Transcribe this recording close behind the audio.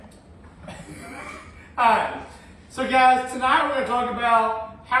Hi. So guys, tonight we're going to talk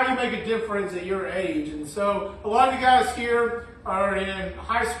about how you make a difference at your age. And so a lot of you guys here are in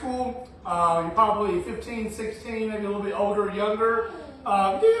high school. You're probably 15, 16, maybe a little bit older or younger.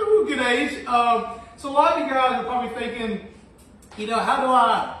 We're good age. So a lot of you guys are probably thinking, you know, how do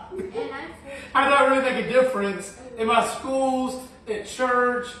I really make a difference in my schools, at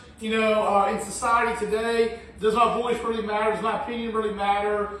church, you know, in society today? Does my voice really matter? Does my opinion really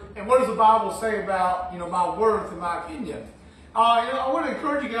matter? And what does the Bible say about, you know, my worth and my opinion? And I want to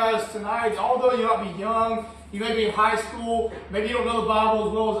encourage you guys tonight, although you might be young, you may be in high school, maybe you don't know the Bible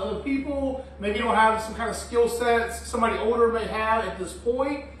as well as other people, maybe you don't have some kind of skill sets somebody older may have at this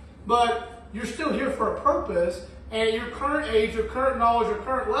point, but you're still here for a purpose, and at your current age, your current knowledge, your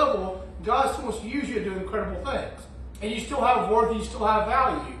current level, God still wants to use you to do incredible things. And you still have worth, and you still have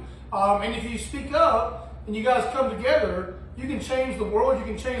value. And if you speak up, and you guys come together, you can change the world, you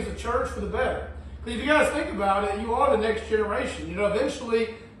can change the church for the better. Because if you guys think about it, you are the next generation. You know,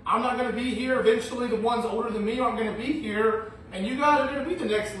 eventually, I'm not going to be here. Eventually, the ones older than me aren't going to be here. And you guys are going to be the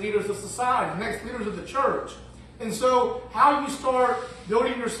next leaders of society, the next leaders of the church. And so, how you start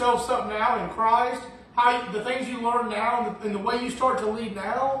building yourself up now in Christ, the things you learn now, and the way you start to lead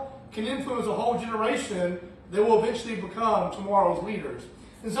now, can influence a whole generation that will eventually become tomorrow's leaders.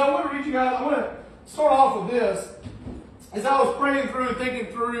 And so I want to read you guys, I want to start off with this. As I was praying through and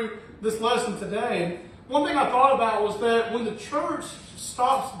thinking through this lesson today, one thing I thought about was that when the church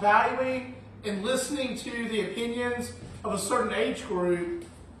stops valuing and listening to the opinions of a certain age group,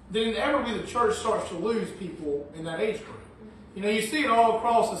 then inevitably the church starts to lose people in that age group. You know, you see it all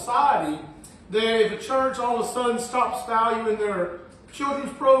across society, that if a church all of a sudden stops valuing their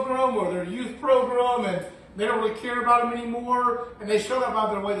children's program or their youth program, and they don't really care about them anymore, and they show that by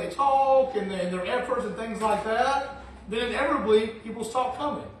their way they talk and their efforts and things like that, then inevitably people stop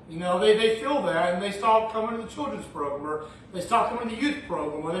coming. You know, they feel that, and they stop coming to the children's program, or they stop coming to the youth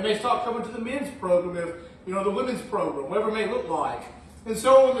program, or they may stop coming to the men's program, if, you know, the women's program, whatever it may look like. And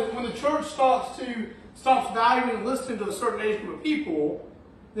so when the church stops valuing and listening to a certain age group of people,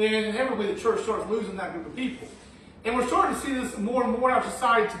 then inevitably the church starts losing that group of people. And we're starting to see this more and more in our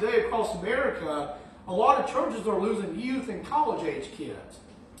society today across America. A lot of churches are losing youth and college-age kids.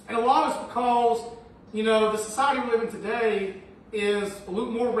 And a lot of it's because, you know, the society we live in today is a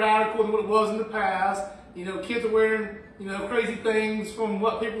little more radical than what it was in the past. You know, kids are wearing, you know, crazy things from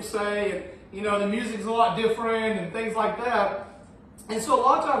what people say, and, you know, the music's a lot different and things like that. And so a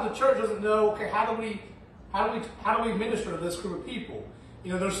lot of times the church doesn't know, okay, how do we minister to this group of people?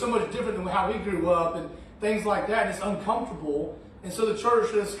 You know, there's so much different than how we grew up and things like that. It's uncomfortable. And so the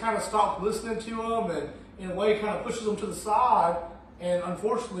church just kind of stops listening to them and in a way kind of pushes them to the side, and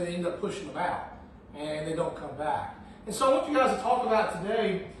unfortunately they end up pushing them out and they don't come back. And so I want you guys to talk about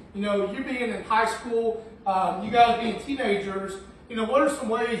today, you know, you being in high school, you guys being teenagers, you know, what are some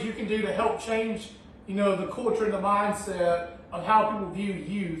ways you can do to help change, you know, the culture and the mindset of how people view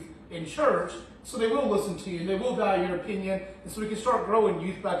youth in church, so they will listen to you and they will value your opinion, and so we can start growing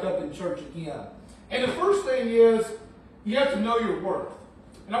youth back up in church again. And the first thing is, you have to know your worth.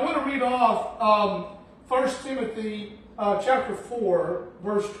 And I want to read off 1 Timothy chapter 4,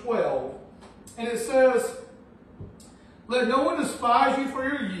 verse 12. And it says, "Let no one despise you for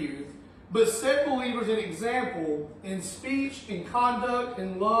your youth, but set believers an example in speech, in conduct,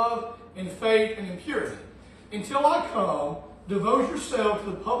 in love, in faith, and in purity. Until I come, devote yourself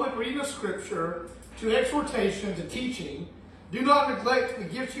to the public reading of Scripture, to exhortation, to teaching. Do not neglect the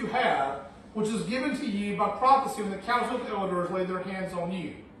gifts you have, which is given to you by prophecy when the council of elders lay their hands on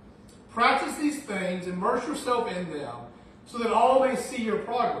you. Practice these things, immerse yourself in them, so that all may see your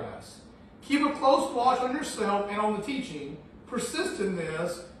progress. Keep a close watch on yourself and on the teaching. Persist in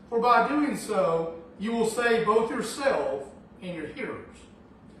this, for by doing so, you will save both yourself and your hearers."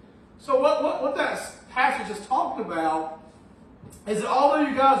 So what that passage is talking about is that although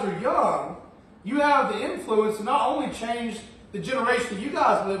you guys are young, you have the influence to not only change the generation you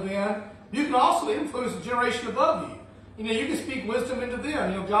guys live in, you can also influence the generation above you. You know, you can speak wisdom into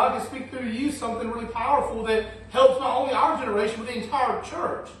them. You know, God can speak through you something really powerful that helps not only our generation, but the entire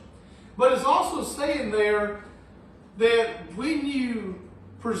church. But it's also saying there that when you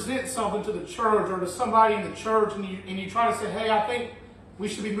present something to the church or to somebody in the church, and you try to say, hey, I think we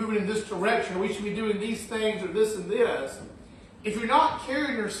should be moving in this direction, or we should be doing these things or this and this, if you're not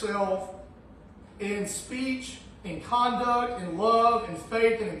carrying yourself in speech, in conduct, in love, in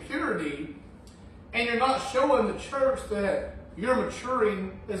faith, and in purity, and you're not showing the church that you're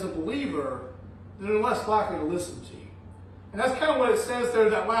maturing as a believer, then they're less likely to listen to you. And that's kind of what it says there,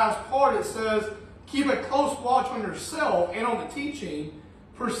 that last part. It says, keep a close watch on yourself and on the teaching.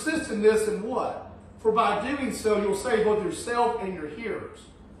 Persist in this and what? for by doing so you'll save both yourself and your hearers.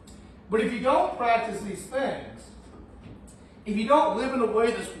 But if you don't practice these things, if you don't live in a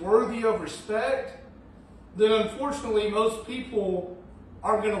way that's worthy of respect, then unfortunately most people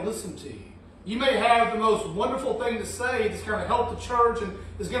aren't going to listen to you. You may have the most wonderful thing to say that's going to help the church and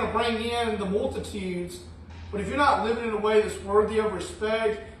is going to bring in the multitudes, but if you're not living in a way that's worthy of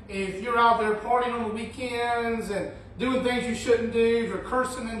respect, if you're out there partying on the weekends and doing things you shouldn't do, if you're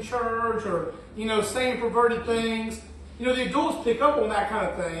cursing in church or, saying perverted things, the adults pick up on that kind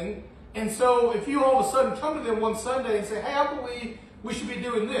of thing. And so if you all of a sudden come to them one Sunday and say, hey, I believe we should be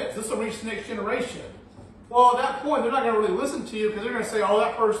doing this. This will reach the next generation. Well, at that point, they're not going to really listen to you because they're going to say, oh,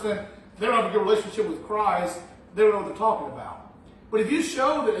 that person, they don't have a good relationship with Christ. They don't know what they're talking about. But if you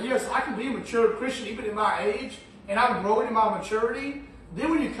show that, yes, I can be a mature Christian even at my age, and I'm growing in my maturity,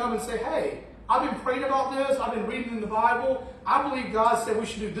 then when you come and say, hey, I've been praying about this, I've been reading in the Bible, I believe God said we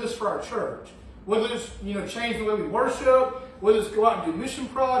should do this for our church. Whether it's, change the way we worship, whether it's go out and do mission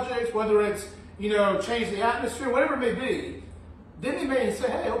projects, whether it's, change the atmosphere, whatever it may be, then they may say,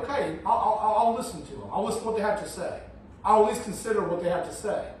 hey, okay, I'll listen to them. I'll listen to what they have to say. I'll at least consider what they have to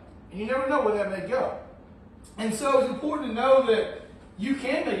say. And you never know where that may go. And so it's important to know that you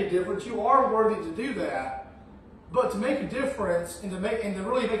can make a difference. You are worthy to do that. But to make a difference and to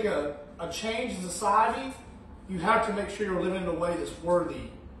really make a change in society, you have to make sure you're living in a way that's worthy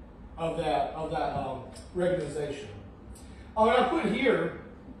of that recognization. I put here,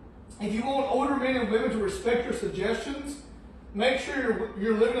 if you want older men and women to respect your suggestions, make sure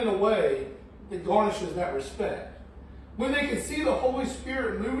you're living in a way that garnishes that respect. When they can see the Holy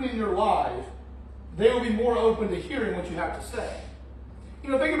Spirit moving in your life, they will be more open to hearing what you have to say.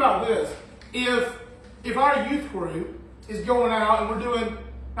 Think about this. If our youth group is going out and we're doing,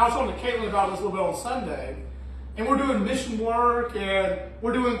 I was talking to Caitlin about this a little bit on Sunday, and we're doing mission work and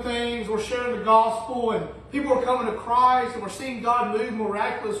we're doing things, we're sharing the gospel and people are coming to Christ and we're seeing God move in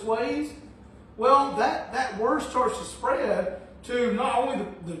miraculous ways, well, that word starts to spread to not only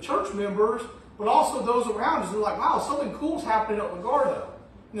the church members, but also those around us. They're like, wow, something cool's happening at Legardo.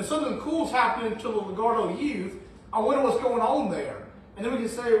 Something cool's happening to the Legardo youth. I wonder what's going on there. And then we can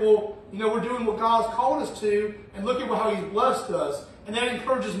say, well, we're doing what God's called us to, and look at how He's blessed us. And that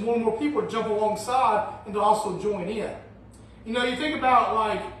encourages more and more people to jump alongside and to also join in. You think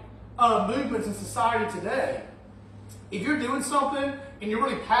about movements in society today. If you're doing something and you're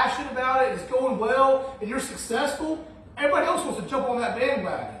really passionate about it, and it's going well, and you're successful, everybody else wants to jump on that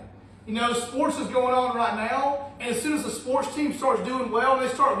bandwagon. Sports is going on right now, and as soon as the sports team starts doing well and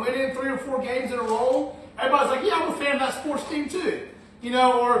they start winning 3 or 4 games in a row, everybody's like, yeah, I'm a fan of that sports team too.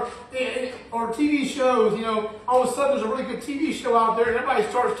 Or TV shows, all of a sudden there's a really good TV show out there and everybody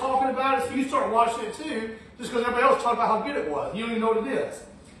starts talking about it, so you start watching it too, just because everybody else talked about how good it was. You don't even know what it is.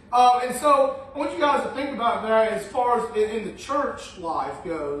 And so I want you guys to think about that as far as in the church life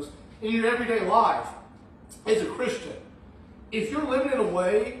goes, in your everyday life as a Christian. If you're living in a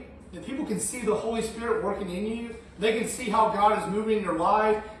way that people can see the Holy Spirit working in you, they can see how God is moving in your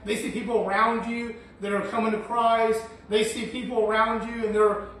life, they see people around you that are coming to Christ, they see people around you and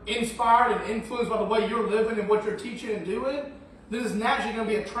they're inspired and influenced by the way you're living and what you're teaching and doing, then it's naturally going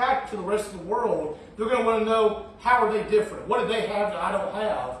to be attracted to the rest of the world. They're going to want to know, how are they different? What do they have that I don't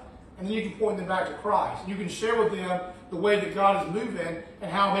have? And then you can point them back to Christ. You can share with them the way that God is moving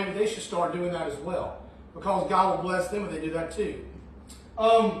and how maybe they should start doing that as well. Because God will bless them if they do that too.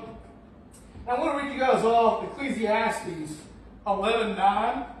 I want to read you guys off Ecclesiastes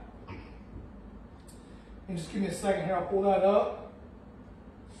 11:9. And just give me a second here, I'll pull that up.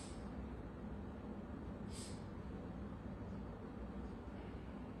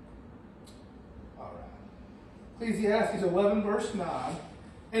 All right. Ecclesiastes 11, verse 9.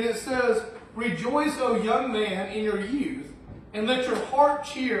 And it says, rejoice, O young man, in your youth, and let your heart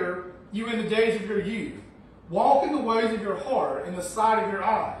cheer you in the days of your youth. Walk in the ways of your heart in the sight of your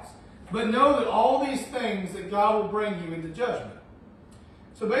eyes. But know that all these things that God will bring you into judgment.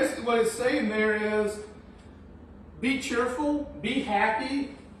 So basically what it's saying there is, be cheerful, be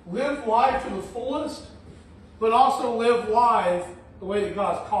happy, live life to the fullest, but also live life the way that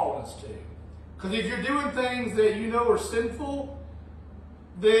God's calling us to. Because if you're doing things that you know are sinful,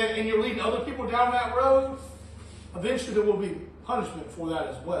 and you're leading other people down that road, eventually there will be punishment for that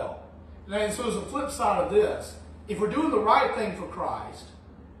as well. And so there's a flip side of this. If we're doing the right thing for Christ,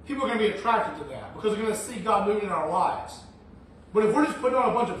 people are going to be attracted to that because they're going to see God moving in our lives. But if we're just putting on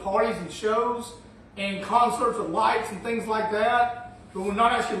a bunch of parties and shows and concerts with lights and things like that, but we're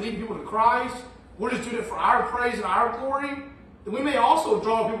not actually leading people to Christ, we're just doing it for our praise and our glory, then we may also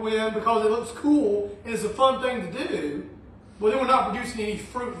draw people in because it looks cool and it's a fun thing to do, but then we're not producing any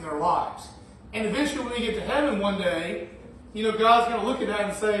fruit in their lives. And eventually when we get to heaven one day, God's going to look at that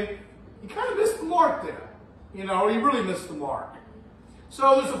and say, you kind of missed the mark there. Or you really missed the mark.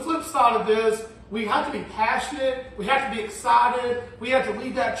 So there's a flip side of this. We have to be passionate. We have to be excited. We have to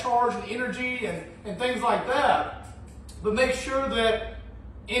lead that charge and energy and things like that. But make sure that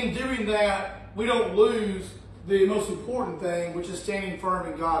in doing that, we don't lose the most important thing, which is standing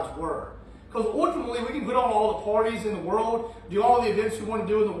firm in God's Word. Because ultimately, we can put on all the parties in the world, do all the events we want to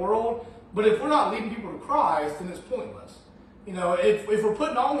do in the world, but if we're not leading people to Christ, then it's pointless. If we're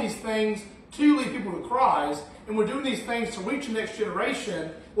putting on these things to lead people to Christ, and we're doing these things to reach the next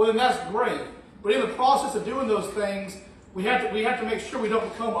generation, well, then that's great. But in the process of doing those things, we have to make sure we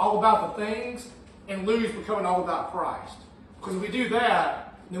don't become all about the things and lose becoming all about Christ. Because if we do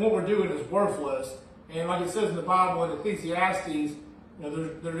that, then what we're doing is worthless. And like it says in the Bible in Ecclesiastes,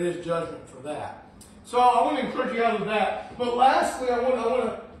 there is judgment for that. So I want to encourage you guys with that. But lastly, I want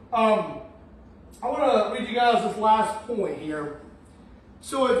to read you guys this last point here.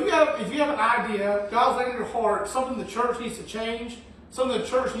 So if you have an idea, God's laying in your heart, something the church needs to change, something the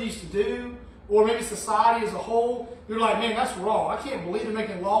church needs to do, or maybe society as a whole, you're like, man, that's wrong. I can't believe they're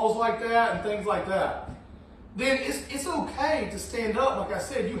making laws like that and things like that. Then it's okay to stand up. Like I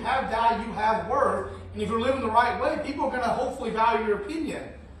said, you have value, you have worth, and if you're living the right way, people are going to hopefully value your opinion.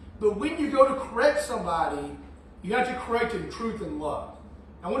 But when you go to correct somebody, you have to correct in truth and love.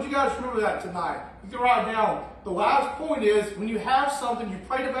 I want you guys to remember that tonight. You can write it down. The last point is, when you have something, you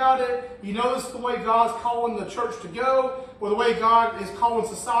prayed about it, you know this is the way God's calling the church to go, or the way God is calling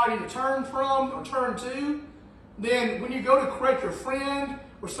society to turn from or turn to, then when you go to correct your friend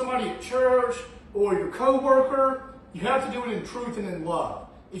or somebody at church or your coworker, you have to do it in truth and in love.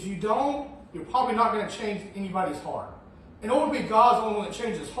 If you don't, you're probably not going to change anybody's heart. And ultimately, God's the only one that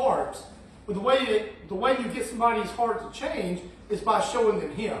changes hearts. But the way you get somebody's heart to change is by showing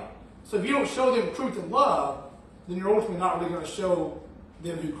them Him. So if you don't show them truth and love, then you're ultimately not really going to show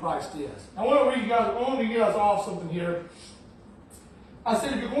them who Christ is. I want to read you guys off something here. I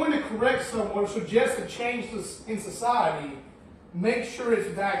said, if you're going to correct someone or suggest a change in society, make sure it's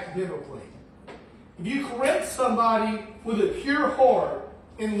backed biblically. If you correct somebody with a pure heart,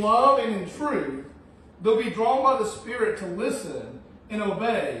 in love and in truth, they'll be drawn by the Spirit to listen and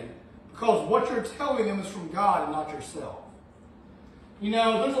obey, because what you're telling them is from God and not yourself.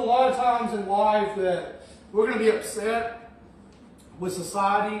 There's a lot of times in life that we're going to be upset with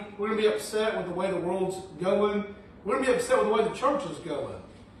society. We're going to be upset with the way the world's going. We're going to be upset with the way the church is going.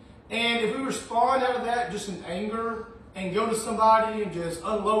 And if we respond out of that just in anger and go to somebody and just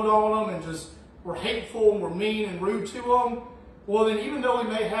unload on them and just we're hateful and we're mean and rude to them, well then even though we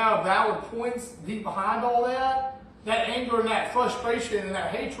may have valid points deep behind all that, that anger and that frustration and that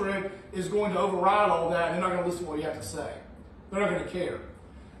hatred is going to override all that, and they're not going to listen to what you have to say. They're not going to care.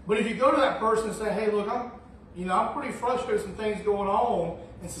 But if you go to that person and say, hey, look, I'm pretty frustrated with some things going on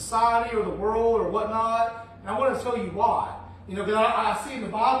in society or the world or whatnot, and I want to tell you why. Because I see in the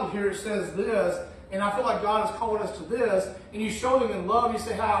Bible here it says this, and I feel like God is calling us to this, and you show them in love, you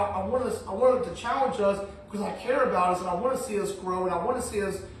say, hey, I want them to challenge us because I care about us, and I want to see us grow, and I want to see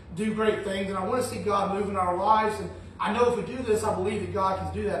us do great things, and I want to see God move in our lives, and I know if we do this, I believe that God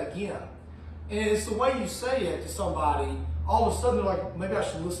can do that again. And it's the way you say it to somebody, all of a sudden they're like, maybe I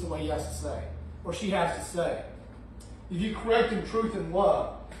should listen to what he has to say, or she has to say. If you correct in truth and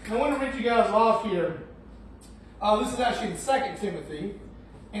love. And I want to read you guys off here. This is actually in 2 Timothy,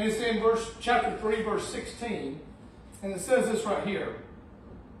 and it's in chapter 3, verse 16, and it says this right here.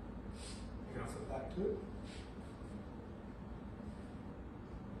 You're going to flip back to it.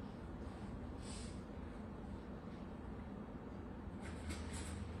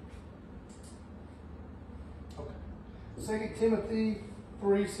 Okay. 2 Timothy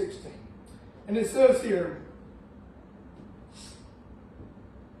 3:16. And it says here,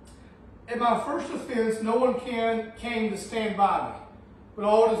 at my first offense, no one came to stand by me, but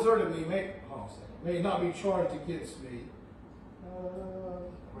all deserted me. May not be charged against me. I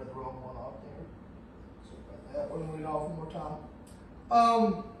read the wrong one off there. Sorry about that. We're going to read it off one more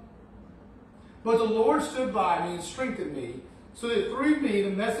time. But the Lord stood by me and strengthened me, so that through me the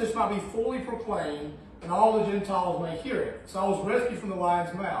message might be fully proclaimed, and all the Gentiles may hear it. So I was rescued from the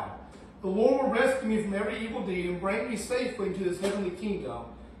lion's mouth. The Lord will rescue me from every evil deed and bring me safely into His heavenly kingdom.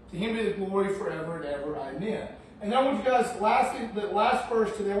 To Him be the glory forever and ever. Amen. And I want you guys, the last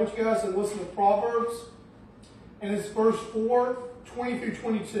verse today, I want you guys to listen to Proverbs. And it's verse 4, 20 through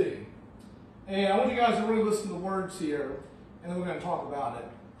 22. And I want you guys to really listen to the words here. And then we're going to talk about it.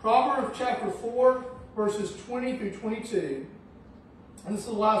 Proverbs chapter 4, verses 20 through 22. And this is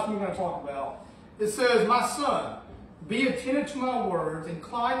the last one we're going to talk about. It says, my son, Be attentive to my words,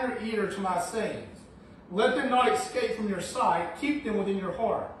 incline your ear to my sayings. Let them not escape from your sight, keep them within your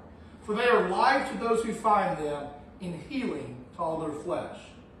heart. For they are life to those who find them, and healing to all their flesh.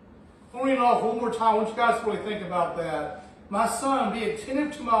 I'll read it off one more time. I want you guys to really think about that. My son, be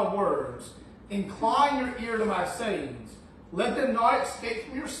attentive to my words, incline your ear to my sayings. Let them not escape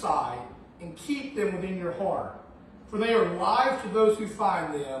from your sight, and keep them within your heart. For they are life to those who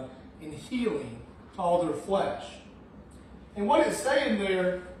find them, and healing to all their flesh. And what it's saying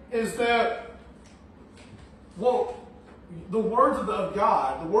there is that, well, the words of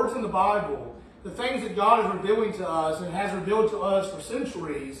God, the words in the Bible, the things that God is revealing to us and has revealed to us for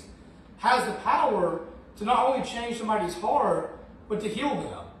centuries, has the power to not only change somebody's heart, but to heal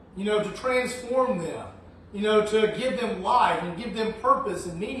them, to transform them, to give them life and give them purpose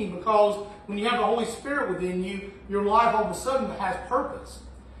and meaning, because when you have the Holy Spirit within you, your life all of a sudden has purpose.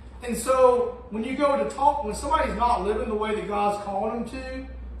 And so when you go to talk, when somebody's not living the way that God's calling them to,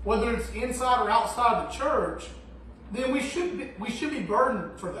 whether it's inside or outside the church, then we should be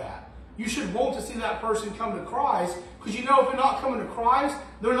burdened for that. You should want to see that person come to Christ, because if they're not coming to Christ,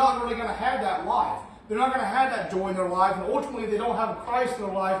 they're not really going to have that life. They're not going to have that joy in their life, and ultimately, if they don't have Christ in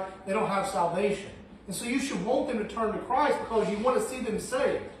their life, they don't have salvation. And so you should want them to turn to Christ, because you want to see them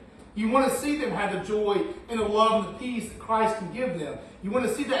saved. You want to see them have the joy and the love and the peace that Christ can give them. You want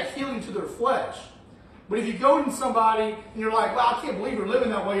to see that healing to their flesh. But if you go to somebody and you're like, well, I can't believe you're living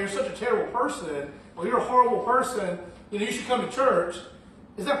that way, you're such a terrible person, or you're a horrible person, you should come to church.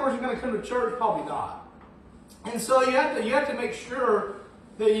 Is that person going to come to church? Probably not. And so you have to make sure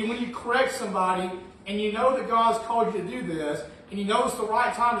that when you correct somebody, and you know that God's called you to do this, and you know it's the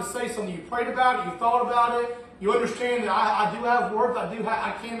right time to say something, you prayed about it, you thought about it, you understand that I do have worth,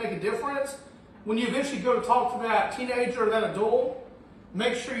 I can make a difference. When you eventually go to talk to that teenager or that adult,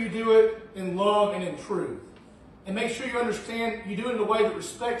 make sure you do it in love and in truth. And make sure you understand you do it in a way that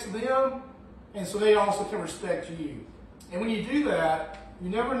respects them, and so they also can respect you. And when you do that, you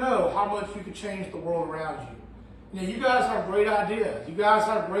never know how much you could change the world around you. You guys have great ideas. You guys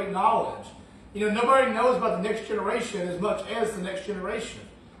have great knowledge. Nobody knows about the next generation as much as the next generation.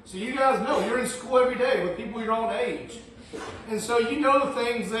 So you guys know, you're in school every day with people your own age. And so you know the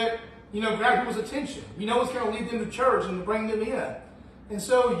things that, grab people's attention. You know what's going to lead them to church and to bring them in. And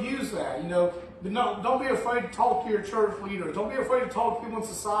so use that, But don't be afraid to talk to your church leaders. Don't be afraid to talk to people in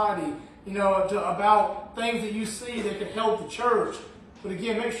society, about things that you see that can help the church. But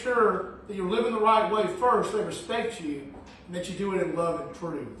again, make sure that you're living the right way first, so they respect you, and that you do it in love and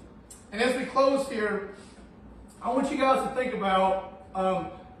truth. And as we close here, I want you guys to think about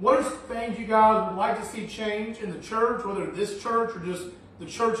what are things you guys would like to see change in the church, whether this church or just the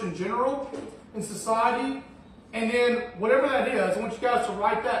church in general, in society. And then whatever that is, I want you guys to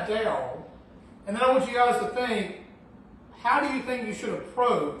write that down. And then I want you guys to think, how do you think you should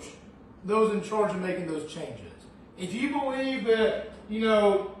approach those in charge of making those changes? If you believe that,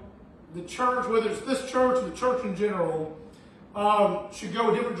 the church, whether it's this church or the church in general, should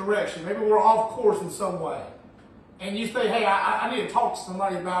go a different direction. Maybe we're off course in some way. And you say, hey, I need to talk to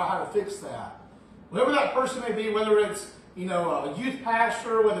somebody about how to fix that. Whoever that person may be, whether it's, a youth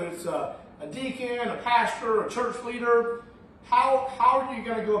pastor, whether it's a deacon, a pastor, a church leader, how are you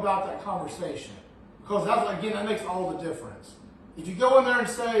going to go about that conversation? Because that makes all the difference. If you go in there and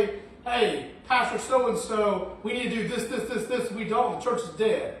say, hey, Pastor so-and-so, we need to do this, we don't, the church is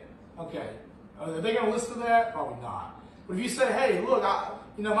dead. Okay. Are they going to listen to that? Probably not. But if you say, hey, look,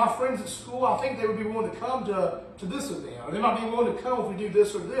 my friends at school, I think they would be willing to come to this event. Or they might be willing to come if we do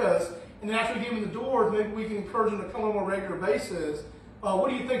this or this. And then after we give them the door, maybe we can encourage them to come on a more regular basis. What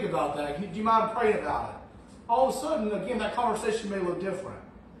do you think about that? Do you mind praying about it? All of a sudden, again, that conversation may look different.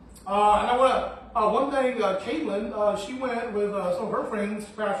 And I want to, one thing, Caitlin, she went with some of her friends,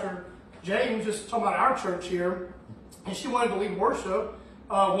 Pastor James, just talking about our church here, and she wanted to lead worship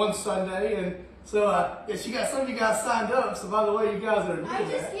one Sunday, and so she got some of you guys signed up. So by the way, you guys are doing that.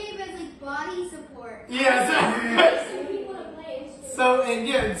 I just came as body support. Yeah.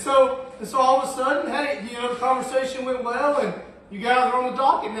 So all of a sudden, hey, the conversation went well, and you guys are on the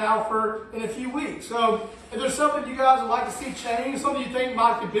docket now in a few weeks. So if there's something you guys would like to see change, something you think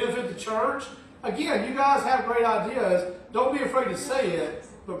might could benefit the church, again, you guys have great ideas. Don't be afraid to say it,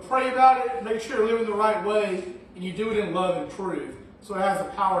 but pray about it. Make sure you're living the right way, and you do it in love and truth, so it has the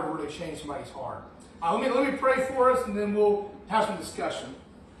power to really change somebody's heart. Let me pray for us, and then we'll have some discussion.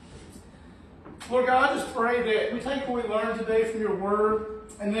 Lord God, I just pray that we take what we learned today from your word,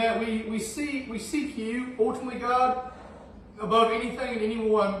 and that we seek you, ultimately, God, above anything and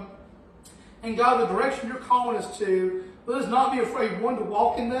anyone. And God, the direction you're calling us to, let us not be afraid, one, to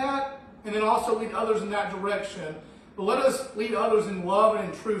walk in that, and then also lead others in that direction. But let us lead others in love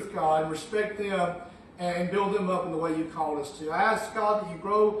and in truth, God, and respect them and build them up in the way you called us to. I ask, God, that you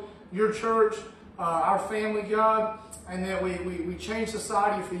grow your church, our family, God, and that we change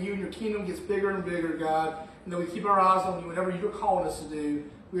society for you and your kingdom gets bigger and bigger, God, and that we keep our eyes on you. Whatever you're calling us to do,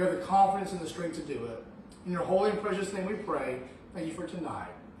 we have the confidence and the strength to do it. In your holy and precious name we pray. Thank you for tonight.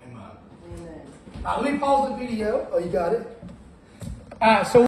 Amen. Amen. Let me pause the video. Oh, you got it? So